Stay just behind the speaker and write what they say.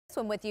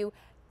One with you,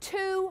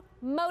 2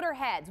 motor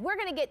heads. We're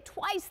going to get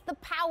twice the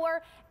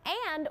power,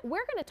 and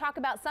we're going to talk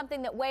about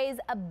something that weighs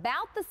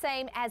about the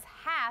same as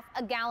half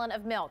a gallon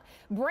of milk.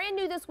 Brand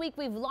new this week,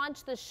 we've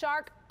launched the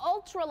Shark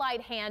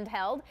Ultralight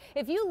Handheld.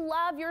 If you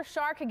love your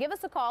Shark, give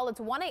us a call.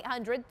 It's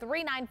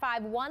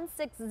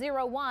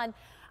 1-800-395-1601.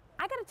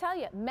 I got to tell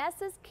you,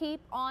 messes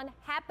keep on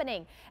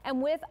happening.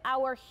 And with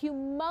our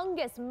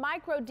humongous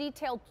micro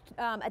detailed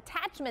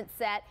attachment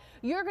set,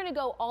 you're going to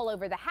go all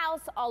over the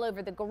house, all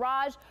over the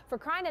garage. For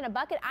crying in a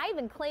bucket, I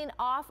even clean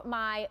off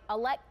my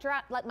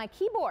my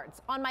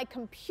keyboards on my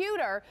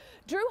computer.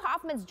 Drew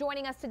Hoffman's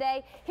joining us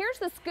today. Here's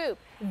the scoop.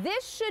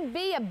 This should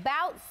be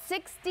about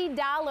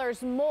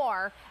 $60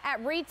 more at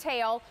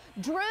retail.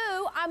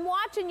 Drew, I'm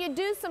watching you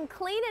do some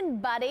cleaning,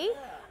 buddy.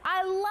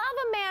 I love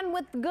a man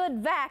with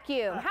good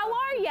vacuum. How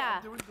are you?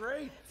 I'm doing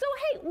great. So,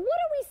 hey, what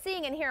are we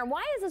seeing in here?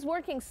 Why is this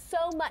working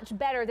so much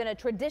better than a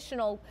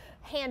traditional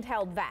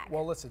handheld vac?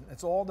 Well, listen,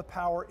 it's all the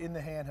power in the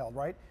handheld,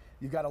 right?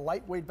 You've got a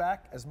lightweight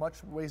vac,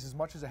 weighs as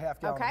much as a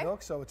half gallon of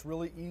milk, so it's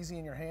really easy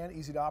in your hand,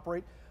 easy to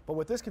operate. But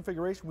with this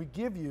configuration, we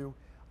give you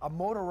a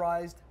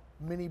motorized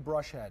mini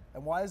brush head.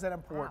 And why is that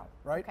important,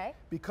 right? Okay.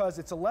 Because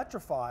it's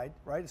electrified,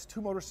 right? It's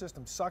 2 motor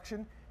system,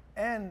 suction,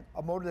 and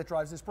a motor that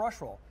drives this brush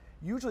roll.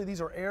 Usually these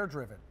are air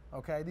driven,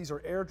 okay? These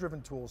are air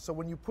driven tools. So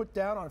when you put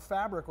down on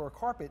fabric or a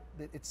carpet,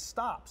 it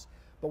stops.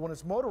 But when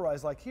it's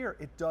motorized like here,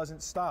 it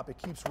doesn't stop. It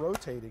keeps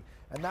rotating.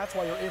 And that's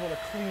why you're able to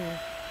clean,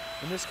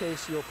 in this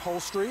case, your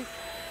upholstery.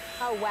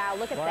 Oh, wow,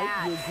 look at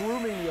that. You're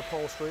grooming the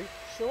upholstery.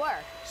 Sure.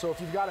 So if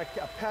you've got a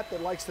pet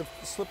that likes to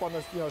slip on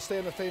the, stay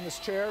in the famous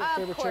chair,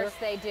 favorite chair. Of course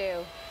they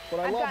do. But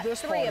I love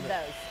this part. I've got 3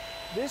 of those.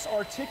 This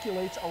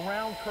articulates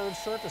around curved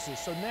surfaces.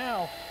 So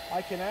now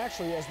I can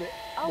actually, as the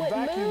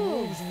vacuum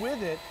moves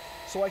with it,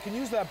 so I can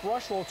use that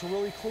brush roll to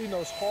really clean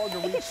those hard to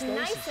reach spaces. It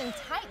gets nice and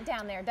tight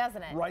down there,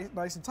 doesn't it? Right,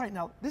 nice and tight.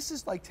 Now, this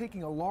is like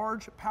taking a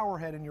large power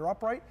head in your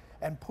upright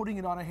and putting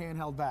it on a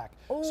handheld vac.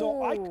 Ooh.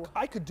 So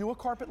I could do a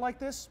carpet like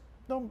this,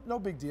 no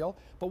big deal.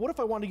 But what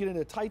if I wanted to get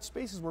into tight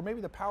spaces where maybe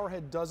the power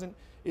head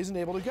isn't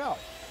able to go?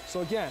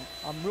 So again,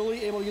 I'm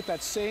really able to get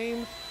that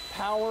same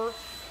power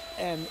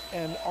and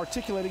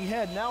articulating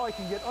head. Now I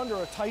can get under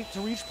a tight to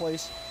reach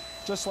place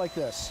just like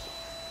this.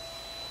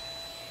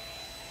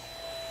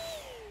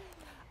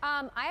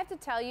 I have to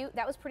tell you,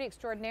 that was pretty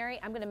extraordinary.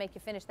 I'm going to make you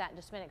finish that in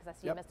just a minute because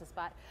I see you missed a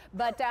spot.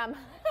 But we're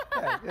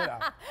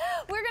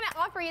going to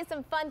offer you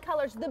some fun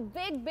colors. The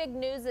big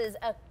news is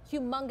a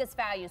humongous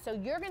value. So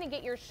you're going to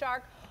get your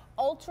Shark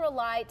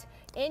Ultralight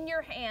in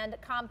your hand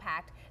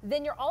compact.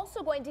 Then you're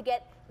also going to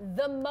get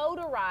the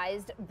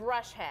motorized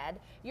brush head,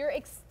 your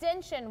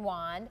extension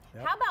wand.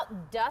 How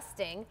about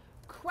dusting,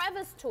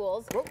 crevice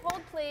tools,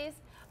 hold please,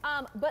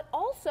 but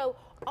also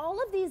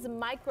all of these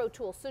micro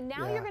tools. So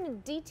now you're going to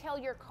detail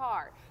your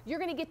car. You're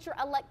going to get your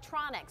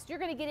electronics. You're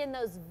going to get in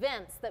those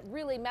vents that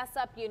really mess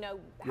up,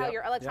 how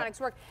your electronics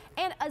work.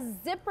 And a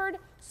zippered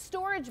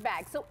storage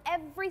bag. So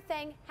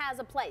everything has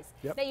a place.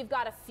 Now you've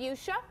got a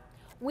fuchsia.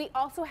 We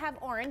also have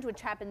orange,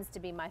 which happens to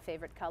be my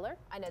favorite color.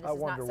 I know this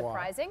is not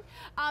surprising.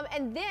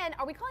 And then,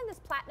 are we calling this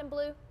platinum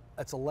blue?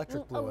 That's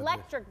electric blue.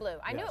 Electric blue.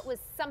 I knew it was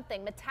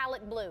something.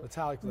 Metallic blue.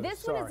 Metallic blue.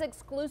 This one is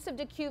exclusive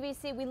to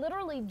QVC. We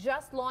literally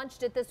just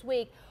launched it this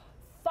week.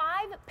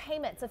 5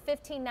 payments of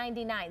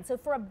 $15.99. So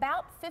for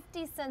about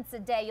 50 cents a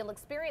day, you'll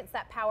experience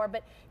that power,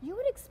 but you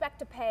would expect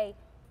to pay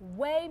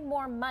way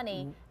more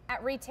money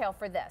at retail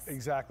for this.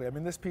 Exactly. I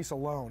mean, this piece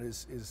alone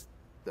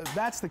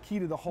that's the key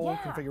to the whole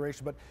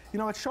configuration. But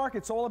at Shark,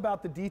 it's all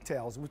about the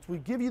details. We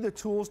give you the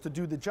tools to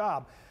do the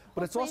job,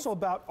 but it's also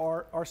about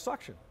our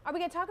suction. Are we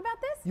going to talk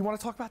about this? You want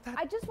to talk about that?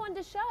 I just wanted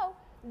to show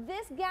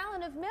this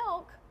gallon of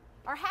milk,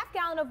 or half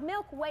gallon of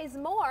milk, weighs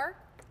more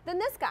than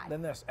this guy.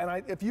 Than this.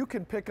 And if you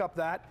can pick up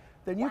that,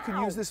 then you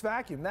can use this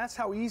vacuum. That's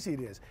how easy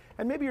it is.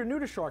 And maybe you're new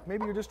to Shark.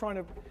 Maybe you're just trying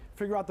to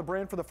figure out the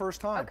brand for the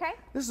first time. Okay.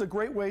 This is a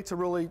great way to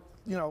really,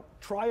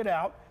 try it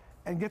out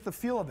and get the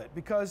feel of it.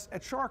 Because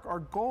at Shark, our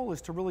goal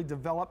is to really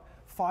develop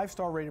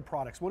 5-star rated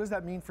products. What does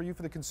that mean for you,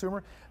 for the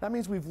consumer? That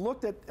means we've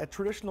looked at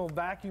traditional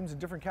vacuums in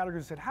different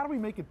categories and said, how do we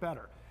make it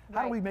better?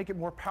 How do we make it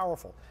more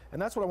powerful?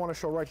 And that's what I want to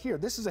show right here.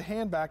 This is a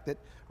hand vac that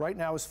right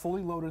now is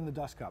fully loaded in the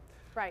dust cup.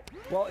 Right.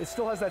 Well, it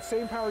still has that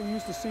same power you're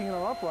used to seeing in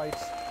our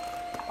uprights.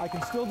 I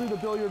can still do the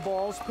billiard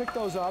balls, pick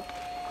those up,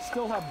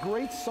 still have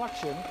great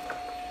suction.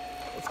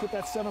 Let's get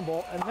that 7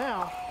 ball. And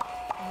now,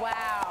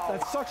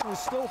 that suction is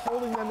still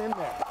holding them in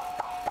there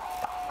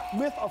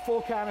with a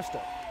full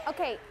canister.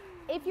 Okay,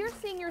 if you're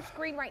seeing your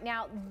screen right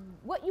now,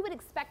 what you would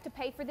expect to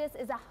pay for this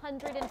is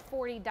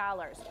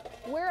 $140.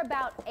 We're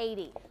about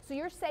 $80. So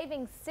you're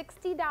saving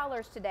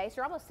 $60 today, so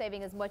you're almost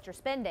saving as much you're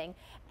spending.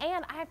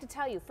 And I have to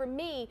tell you, for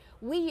me,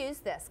 we use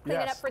this. Clean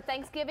it up for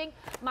Thanksgiving.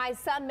 My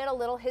son, middle,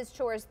 little, his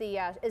chore is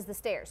the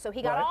stairs. So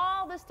he got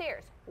all the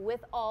stairs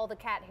with all the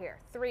cat hair.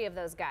 3 of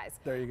those guys.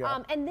 There you go.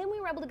 And then we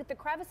were able to get the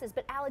crevices,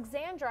 but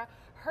Alexandra,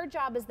 her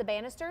job is the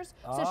banisters.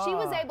 So she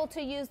was able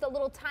to use the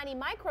little tiny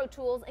micro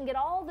tools and get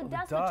all the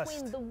dust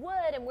between the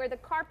wood and where the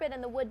carpet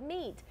and the wood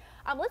meet.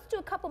 Let's do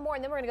a couple more,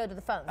 and then we're going to go to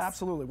the phones.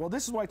 Absolutely. Well,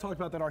 this is why I talked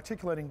about that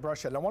articulating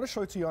brush head. And I want to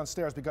show it to you on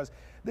stairs because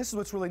this is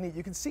what's really neat.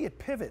 You can see it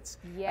pivots.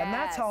 Yes. And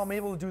that's how I'm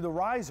able to do the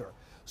riser.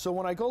 So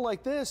when I go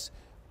like this,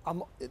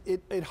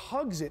 it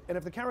hugs it. And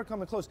if the camera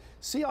comes in close,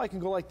 see how I can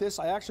go like this?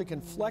 I actually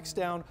can flex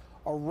down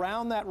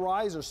around that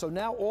riser. So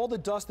now all the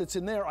dust that's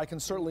in there, I can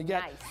certainly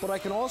get. Nice. But I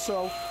can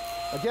also,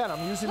 again,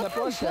 I'm using that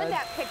brush head. Look how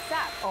good that picks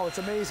up. Oh, it's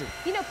amazing.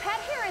 You know, pet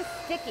hair is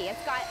sticky.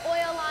 It's got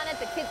oil on it.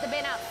 The kids have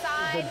been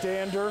outside. The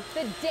dander.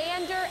 The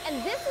dander.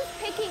 And this is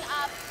picking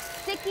up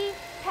sticky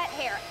pet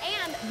hair.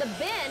 And the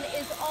bin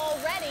is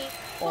already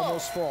full.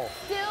 Almost full.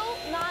 Still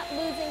not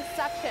losing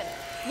suction.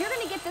 You're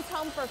going to get this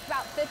home for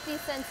about 50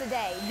 cents a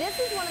day. This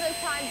is one of those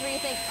times where you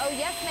think, oh,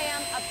 yes,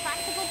 ma'am, a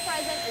practical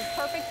present is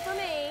perfect for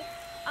me.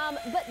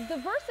 But the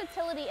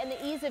versatility and the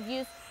ease of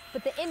use,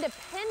 but the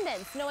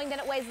independence, knowing that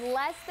it weighs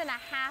less than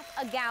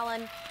a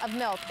gallon of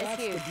milk is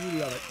huge. That's the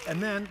beauty of it.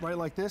 And then, right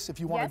like this, if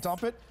you want to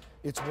dump it,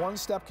 it's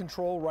one-step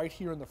control right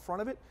here in the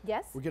front of it.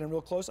 Yes. We're getting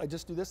real close. I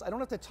just do this. I don't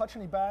have to touch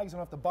any bags. I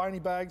don't have to buy any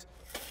bags.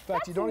 In fact,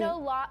 That's you don't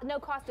no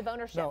cost of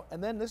ownership. No,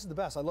 and then this is the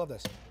best. I love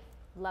this.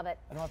 Love it.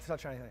 I don't have to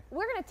touch anything.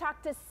 We're going to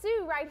talk to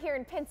Sue right here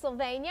in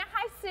Pennsylvania.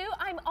 Hi, Sue.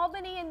 I'm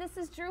Albany, and this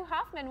is Drew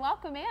Hoffman.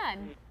 Welcome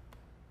in.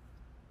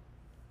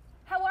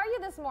 How are you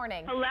this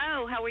morning?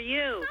 Hello, how are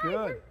you? Hi,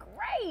 we're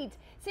great.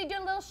 So you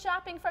doing a little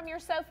shopping from your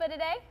sofa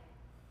today?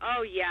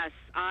 Oh, yes.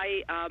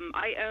 I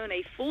own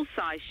a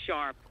full-size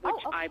Sharp, which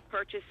I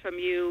purchased from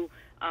you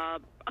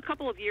a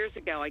couple of years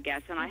ago, I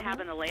guess, and I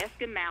have an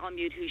Alaskan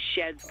Malamute who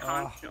sheds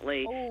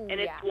constantly, and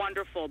it's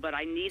wonderful, but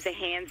I need the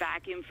hand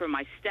vacuum for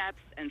my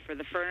steps and for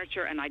the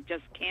furniture, and I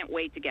just can't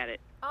wait to get it.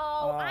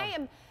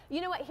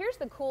 You know what, here's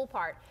the cool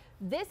part.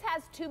 This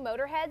has two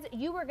motor heads.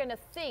 You were going to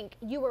think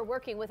you were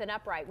working with an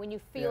upright when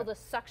you feel the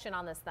suction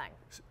on this thing.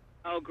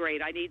 Oh,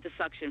 great. I need the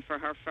suction for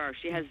her fur.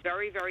 She has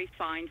very, very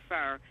fine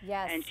fur.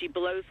 Yes. And she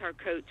blows her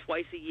coat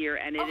twice a year,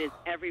 and it is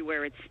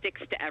everywhere. It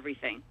sticks to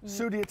everything.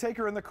 Sue, do you take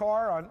her in the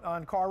car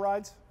on car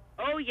rides?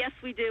 Oh, yes,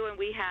 we do, and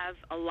we have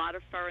a lot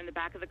of fur in the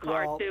back of the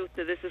car, too,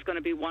 so this is going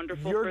to be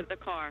wonderful for the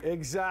car.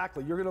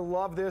 Exactly. You're going to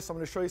love this. I'm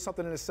going to show you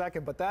something in a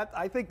second, but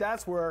I think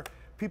that's where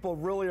people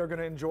really are going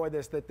to enjoy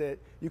this, that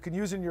you can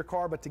use in your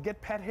car, but to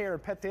get pet hair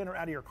and pet dander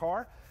out of your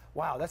car,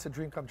 wow, that's a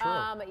dream come true.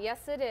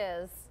 Yes, it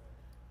is.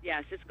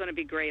 Yes, it's going to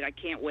be great. I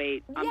can't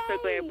wait. Yay. I'm so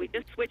glad we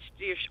just switched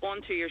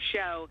onto your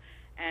show,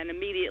 and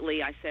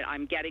immediately I said,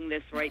 I'm getting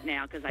this right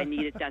now because I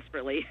need it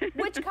desperately.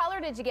 Which color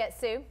did you get,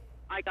 Sue?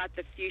 I got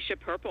the fuchsia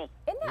purple.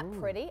 Isn't that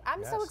pretty?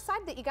 I'm so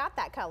excited that you got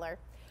that color.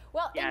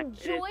 Well,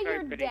 enjoy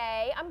your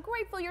day. I'm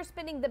grateful you're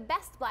spending the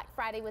best Black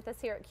Friday with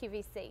us here at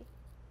QVC.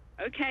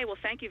 Okay, well,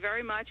 thank you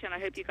very much, and I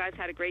hope you guys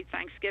had a great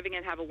Thanksgiving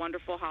and have a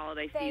wonderful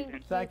holiday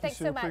season. Thank you, Thanks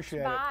Sue. so much.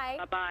 Appreciate Bye.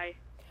 it. Bye-bye.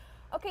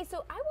 Okay,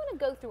 so I want to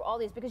go through all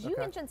these because you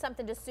mentioned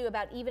something to Sue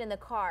about even in the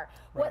car.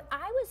 What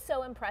I was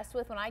so impressed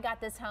with when I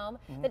got this home,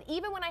 that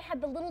even when I had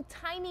the little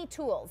tiny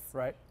tools,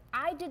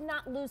 I did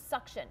not lose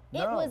suction.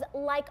 It was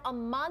like a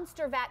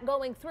monster vat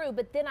going through,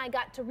 but then I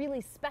got to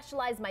really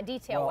specialize my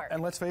detail work.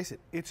 And let's face it,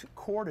 it's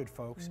corded,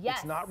 folks. Yes.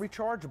 It's not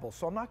rechargeable,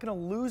 so I'm not going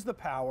to lose the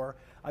power.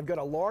 I've got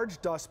a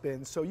large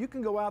dustbin, so you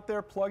can go out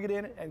there, plug it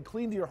in, and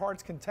clean to your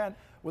heart's content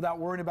without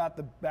worrying about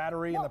the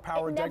battery and the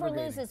power degrading. It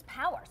never loses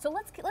power, so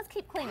let's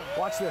keep cleaning.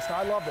 Watch this. Now,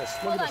 I love this.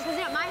 Look Hold at on, because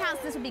at my house,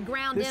 this would be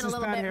ground in a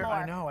little bit more.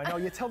 I know.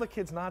 You tell the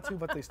kids not to,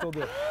 but they still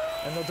do.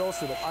 And the adults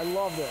do it. I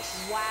love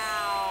this.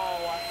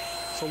 Wow.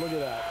 So look at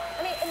that.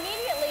 I mean,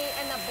 immediately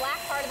in the black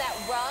part of that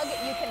rug,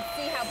 you can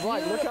see how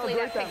beautifully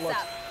that picks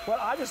up. But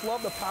I just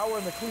love the power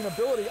and the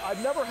cleanability.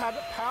 I've never had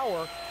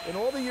power in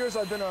all the years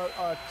I've been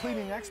a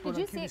cleaning expert.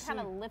 Did you see it kind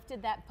of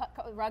lifted that rug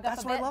up a bit?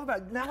 That's what I love about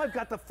it. Now I've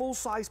got the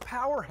full-size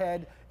power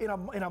head in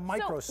a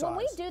micro size. So when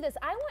we do this,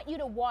 I want you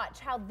to watch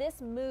how this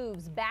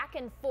moves back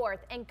and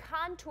forth and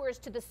contours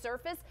to the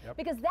surface,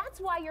 because that's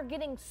why you're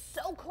getting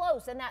so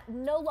close and that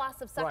no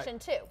loss of suction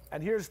too.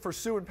 And here's for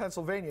Sue in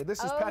Pennsylvania.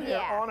 This is pet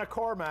hair on a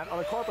car mat, on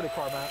a carpeted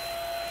car mat.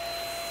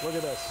 Look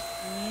at this.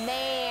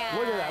 Man.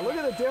 Look at that. Look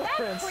at the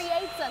difference. That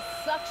creates a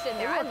suction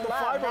there. I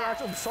love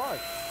that. I'm sorry.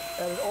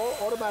 And it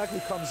automatically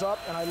comes up,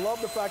 and I love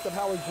the fact of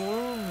how it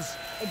grooms.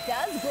 It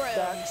does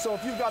groom. So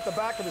if you've got the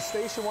back of a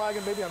station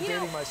wagon, maybe I'm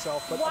dating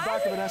myself, but the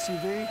back of an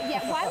SUV.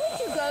 Yeah, why would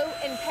you go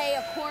and pay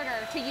a quarter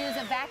to use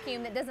a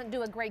vacuum that doesn't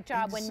do a great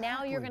job when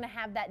now you're going to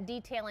have that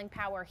detailing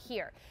power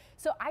here?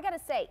 So I got to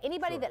say,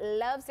 anybody that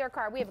loves their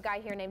car, we have a guy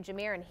here named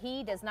Jameer, and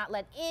he does not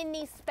let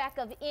any speck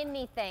of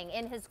anything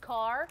in his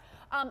car.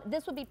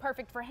 This would be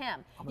perfect for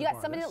him. You got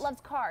somebody that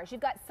loves cars.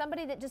 You've got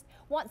somebody that just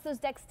wants those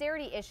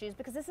dexterity issues,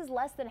 because this is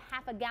less than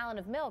half a gallon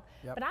of milk.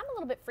 But I'm a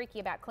little bit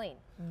freaky about clean.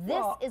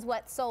 This is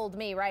what sold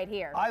me right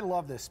here. I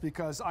love this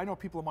because I know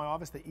people in my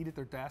office that eat at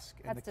their desk.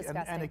 That's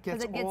disgusting. And it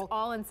gets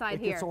all inside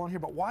here. It gets all in here.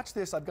 But watch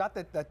this. I've got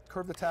that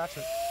curved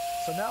attachment.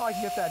 So now I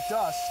can get that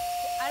dust.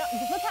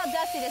 Look how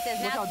dusty this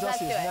is. Look how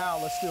dusty it is. Now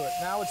let's do it.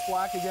 Now it's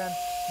black again.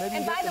 Maybe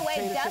and by the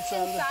way, dust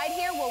inside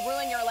here will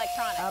ruin your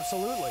electronics.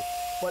 Absolutely.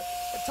 But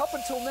up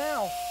until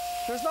now,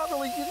 there's not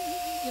really,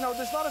 you know,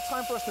 there's not a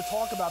time for us to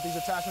talk about these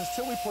attachments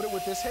till we put it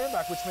with this hand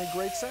vac, which made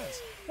great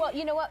sense. Well,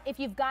 you know what? If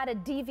you've got a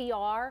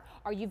DVR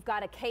or you've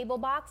got a cable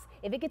box,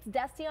 if it gets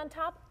dusty on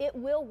top, it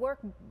will work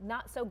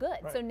not so good.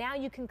 Right. So now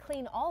you can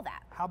clean all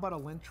that. How about a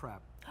lint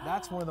trap?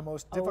 That's one of the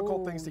most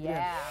difficult things to get in.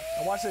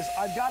 Now watch this.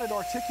 I've got it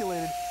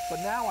articulated, but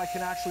now I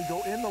can actually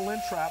go in the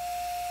lint trap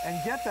and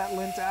get that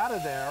lint out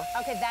of there.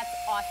 Okay, that's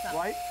awesome.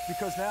 Right?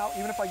 Because now,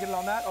 even if I get it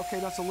on that, okay,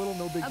 that's a little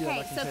no big deal.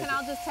 Okay, so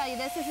I'll just tell you,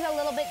 this is a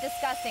little bit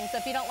disgusting, so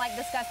if you don't like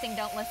disgusting,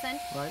 don't listen.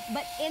 Right.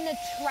 But in the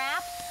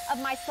trap of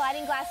my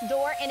sliding glass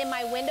door and in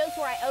my windows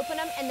where I open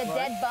them and the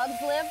dead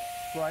bugs live,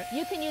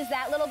 you can use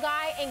that little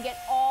guy and get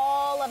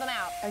all of them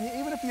out. And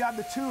even if you have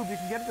the tube, you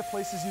can get it to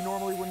places you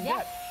normally wouldn't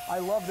get. I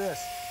love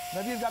this.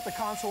 Maybe you've got the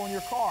console in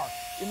your car,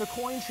 in the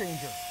coin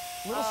changer.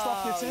 Little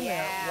stuff gets in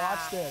there.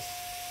 Watch this.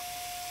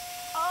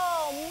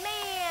 Oh,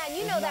 man,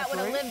 you know that would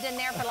have lived in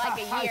there for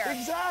like a year.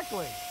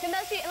 Exactly.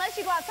 Unless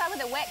you go outside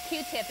with a wet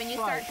Q-tip and you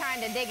start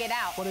trying to dig it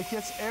out. But it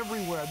gets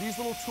everywhere. These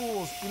little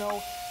tools, you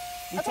know,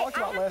 we talked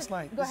about last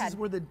night. This is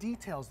where the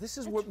details, this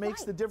is what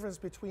makes the difference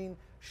between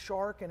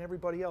Shark and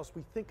everybody else.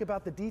 We think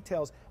about the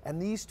details,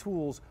 and these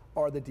tools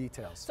are the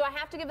details. So I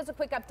have to give us a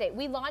quick update.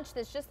 We launched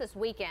this just this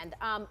weekend,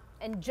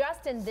 and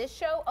just in this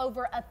show,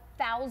 over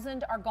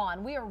 1,000 are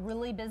gone. We are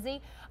really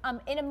busy.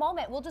 In a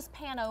moment, we'll just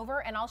pan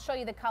over, and I'll show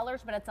you the colors,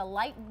 but it's a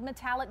light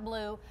metallic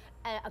blue,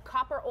 a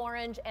copper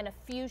orange, and a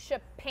fuchsia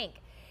pink.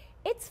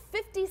 It's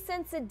 50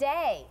 cents a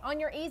day on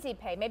your Easy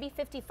Pay, maybe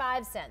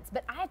 55 cents.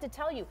 But I have to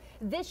tell you,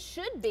 this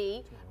should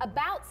be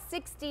about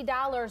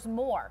 $60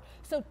 more.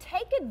 So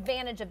take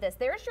advantage of this.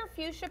 There's your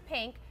fuchsia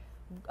pink.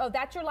 Oh,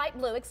 that's your light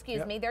blue,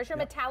 excuse me. There's your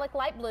metallic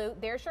light blue.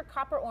 There's your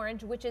copper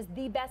orange, which is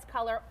the best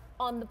color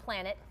on the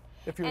planet.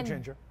 If you're a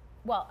ginger.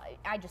 Well,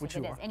 I just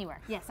think it is anywhere.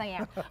 Yes, I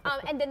am.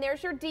 And then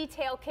there's your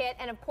detail kit,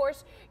 and of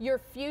course, your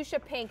fuchsia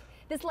pink.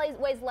 This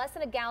weighs less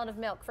than a gallon of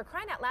milk. For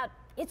crying out loud,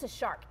 it's a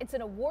Shark. It's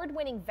an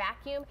award-winning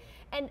vacuum,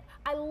 and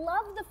I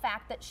love the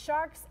fact that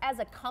Sharks as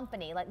a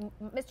company, like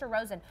Mr.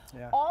 Rosen,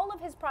 all of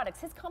his products,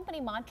 his company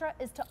mantra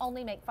is to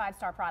only make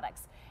 5-star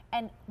products.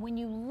 And when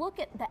you look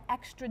at the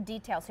extra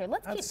details here,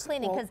 let's keep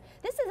cleaning, because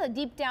this is a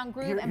deep down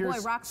groove, and boy,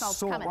 rock salt's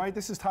coming. Right,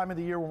 this is time of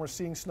the year when we're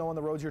seeing snow on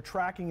the roads. You're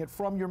tracking it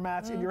from your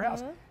mats in your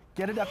house.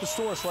 Get it at the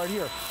source right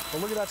here.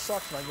 But look at that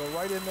suction. I go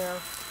right in there,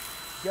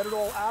 get it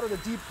all out of the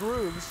deep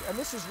grooves, and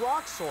this is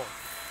rock salt.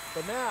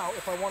 But now,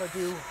 if I want to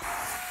do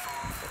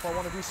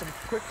some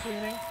quick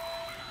cleaning,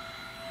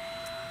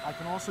 I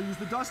can also use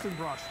the dusting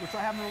brush, which I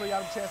haven't really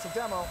had a chance to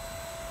demo.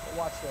 But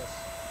watch this.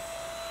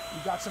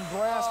 You've got some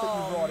grass that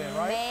you brought in,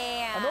 right?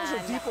 Man. And those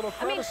are deep little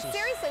crevices. I mean,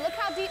 seriously, look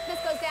how deep this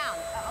goes down.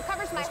 It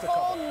covers my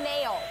whole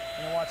nail.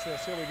 And watch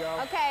this. Here we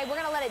go. Okay, we're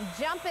going to let it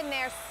jump in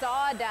there,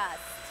 sawdust.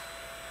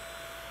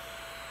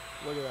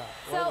 Look at that.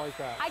 So, like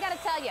that. I got to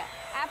tell you,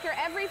 after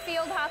every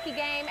field hockey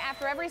game,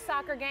 after every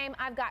soccer game,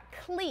 I've got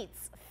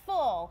cleats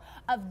full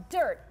of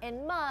dirt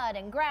and mud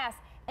and grass,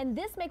 and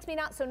this makes me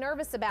not so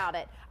nervous about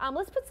it.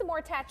 Let's put some more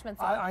attachments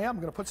on. I am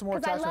going to put some more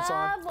attachments on.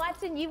 I love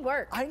watching you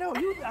work. I know.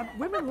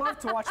 Women love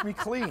to watch me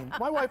clean.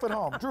 My wife at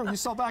home. Drew, you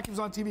sell vacuums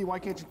on TV. Why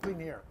can't you clean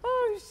here?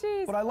 Oh,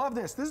 jeez. But I love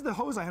this. This is the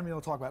hose I haven't been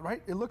able to talk about,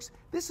 right?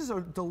 This is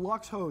a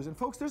deluxe hose. And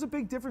folks, there's a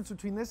big difference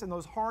between this and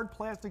those hard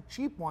plastic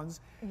cheap ones.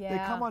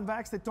 They come on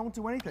vacs that don't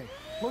do anything.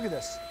 Look at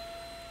this.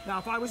 Now,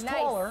 if I was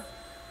taller,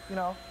 you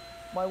know,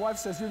 my wife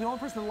says, you're the only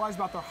person that lies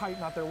about their height,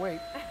 not their weight.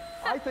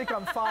 I think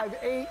I'm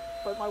 5'8",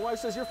 but my wife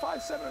says you're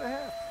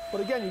 5'7½".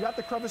 But again, you got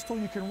the crevice tool.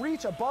 You can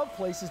reach above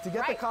places to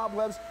get the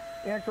cobwebs.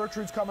 Aunt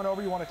Gertrude's coming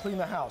over. You want to clean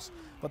the house.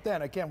 But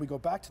then again, we go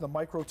back to the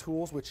micro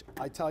tools, which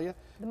I tell you,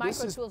 the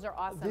micro tools are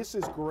awesome. This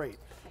is great.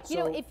 You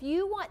know, if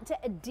you want to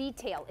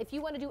detail, if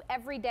you want to do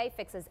everyday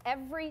fixes,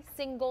 every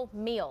single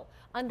meal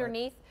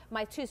underneath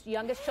my 2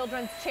 youngest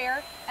children's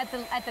chair at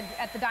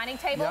the dining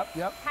table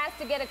has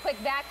to get a quick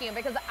vacuum,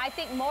 because I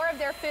think more of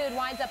their food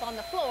winds up on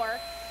the floor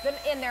than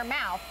in their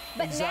mouth.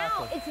 But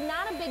now it's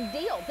not a big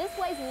deal. This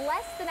weighs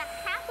less than a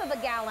half of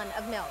a gallon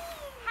of milk.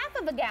 Half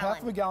of a gallon.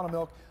 Half of a gallon of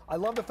milk. I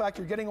love the fact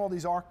you're getting all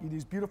these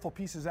beautiful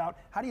pieces out.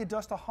 How do you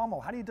dust a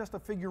Hummel? How do you dust a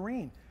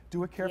figurine?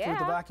 Do it carefully with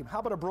the vacuum. How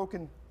about a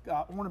broken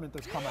ornament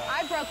that's come out?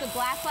 I broke a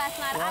glass last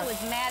night. I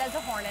was mad as a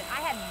hornet.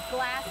 I had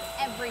glass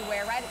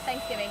everywhere right at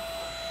Thanksgiving.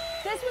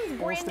 This one's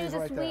brand new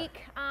this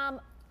week.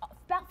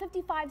 About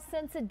 55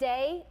 cents a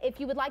day. If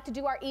you would like to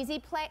do our Easy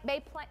Pay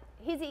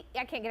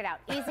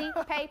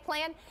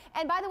plan.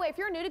 And by the way, if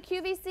you're new to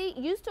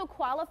QVC, you still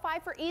qualify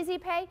for Easy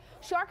Pay.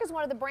 Shark is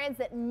one of the brands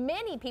that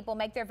many people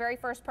make their very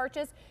first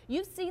purchase.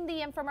 You've seen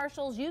the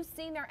infomercials, you've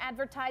seen their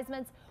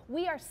advertisements.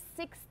 We are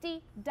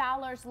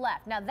 $60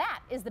 left. Now that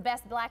is the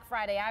best Black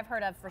Friday I've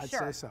heard of for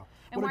sure. I'd say so.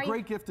 And what a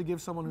great gift to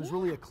give someone who's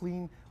really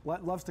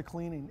loves to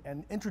clean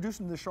and introduce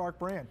them to the Shark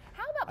brand.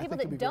 How about people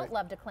that don't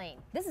love to clean.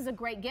 This is a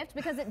great gift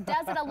because it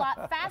does it a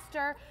lot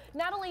faster.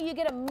 Not only you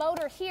get a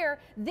motor here,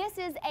 this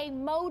is a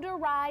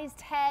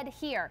motorized head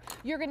here.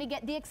 You're going to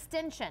get the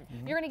extension.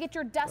 You're going to get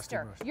your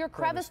duster, your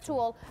crevice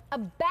tool, a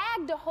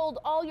bag to hold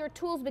all your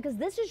tools, because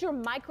this is your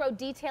micro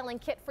detailing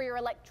kit for your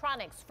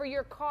electronics, for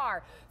your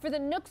car, for the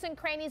nooks and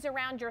crannies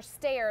around your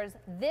stairs.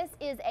 This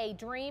is a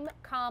dream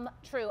come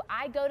true.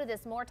 I go to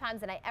this more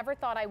times than I ever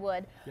thought I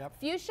would.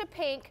 Fuchsia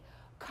pink,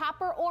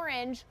 copper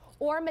orange,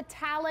 or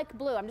metallic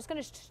blue. I'm just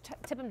going to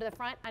tip them to the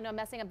front. I know I'm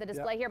messing up the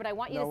display here, but I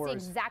want you to see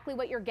exactly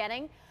what you're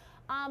getting.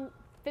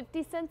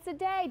 50 cents a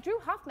day. Drew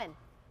Hoffman,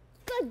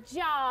 good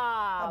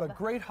job. Have a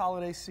great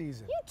holiday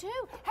season. You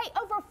too. Hey,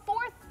 over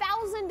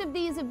 4,000 of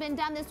these have been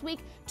done this week.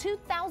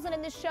 2,000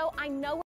 in this show. I know